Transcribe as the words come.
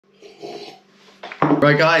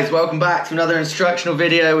Right guys, welcome back to another instructional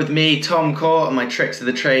video with me, Tom Court, and my Tricks of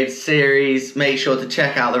the Trade series. Make sure to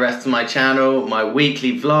check out the rest of my channel, my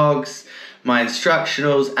weekly vlogs, my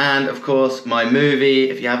instructionals, and of course my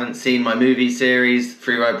movie. If you haven't seen my movie series,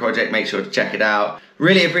 Freeride Project, make sure to check it out.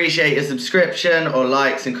 Really appreciate your subscription or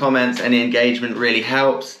likes and comments. Any engagement really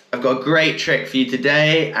helps. I've got a great trick for you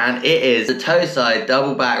today, and it is a toe side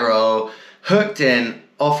double back roll, hooked in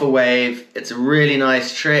off a wave. It's a really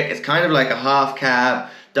nice trick. It's kind of like a half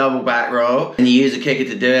cab double back roll, and you use a kicker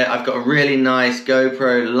to do it. I've got a really nice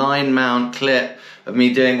GoPro line mount clip of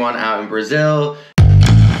me doing one out in Brazil.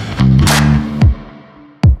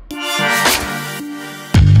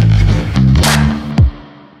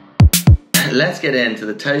 Let's get into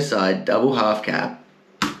the toe side double half cab.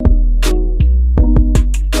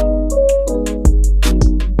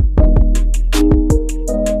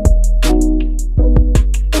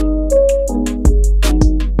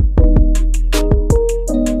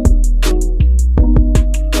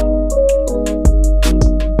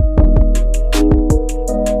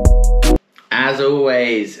 As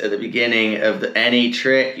always, at the beginning of any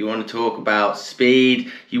trick, you want to talk about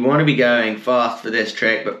speed. You want to be going fast for this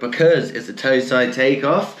trick, but because it's a toe side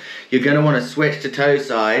takeoff, you're going to want to switch to toe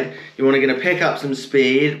side. You're going to pick up some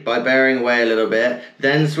speed by bearing away a little bit,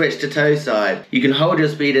 then switch to toe side. You can hold your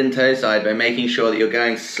speed in toe side by making sure that you're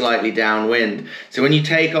going slightly downwind. So when you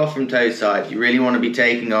take off from toe side, you really want to be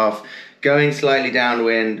taking off going slightly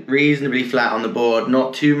downwind, reasonably flat on the board,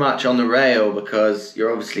 not too much on the rail because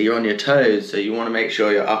you're on your toes, so you want to make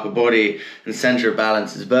sure your upper body and center of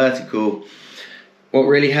balance is vertical. What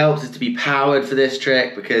really helps is to be powered for this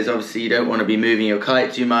trick, because obviously you don't want to be moving your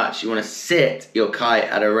kite too much. You want to sit your kite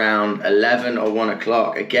at around 11 or 1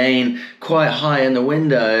 o'clock. Again, quite high in the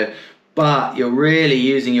window, but you're really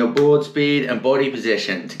using your board speed and body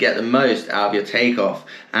position to get the most out of your takeoff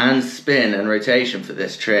and spin and rotation for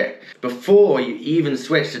this trick. Before you even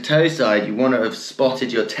switch to toe side, you want to have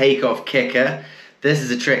spotted your takeoff kicker. This is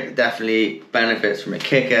a trick that definitely benefits from a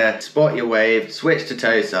kicker. Spot your wave, switch to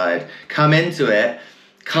toe side, come into it,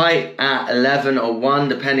 kite at 11 or 1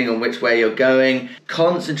 depending on which way you're going.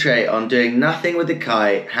 Concentrate on doing nothing with the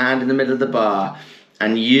kite, hand in the middle of the bar,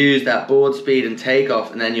 and use that board speed and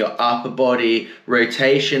takeoff, and then your upper body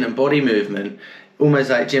rotation and body movement, almost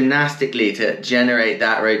like gymnastically, to generate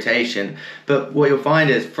that rotation. But what you'll find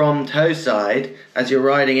is from toe side, as you're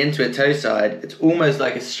riding into a toe side, it's almost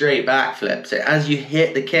like a straight back flip. So as you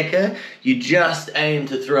hit the kicker, you just aim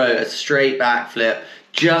to throw a straight back flip,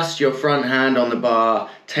 just your front hand on the bar,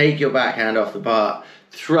 take your back hand off the bar,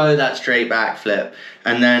 throw that straight back flip,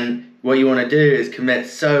 and then what you want to do is commit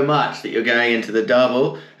so much that you're going into the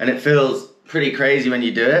double, and it feels pretty crazy when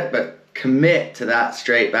you do it, but commit to that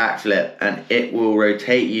straight back flip and it will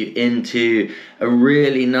rotate you into a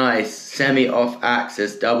really nice semi-off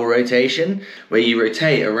axis double rotation where you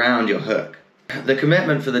rotate around your hook. The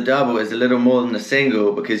commitment for the double is a little more than the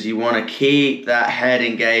single, because you want to keep that head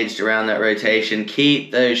engaged around that rotation,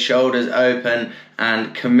 keep those shoulders open,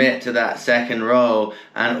 and commit to that second roll.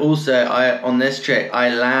 And also on this trick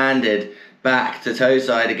I landed back to toe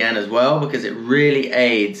side again as well, because it really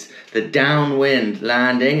aids the downwind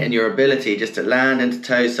landing and your ability just to land into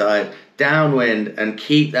toe side, downwind, and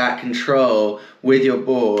keep that control with your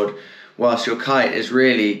board whilst your kite is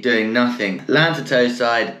really doing nothing. Land to toe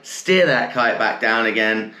side, steer that kite back down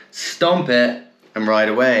again, stomp it, and ride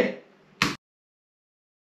away.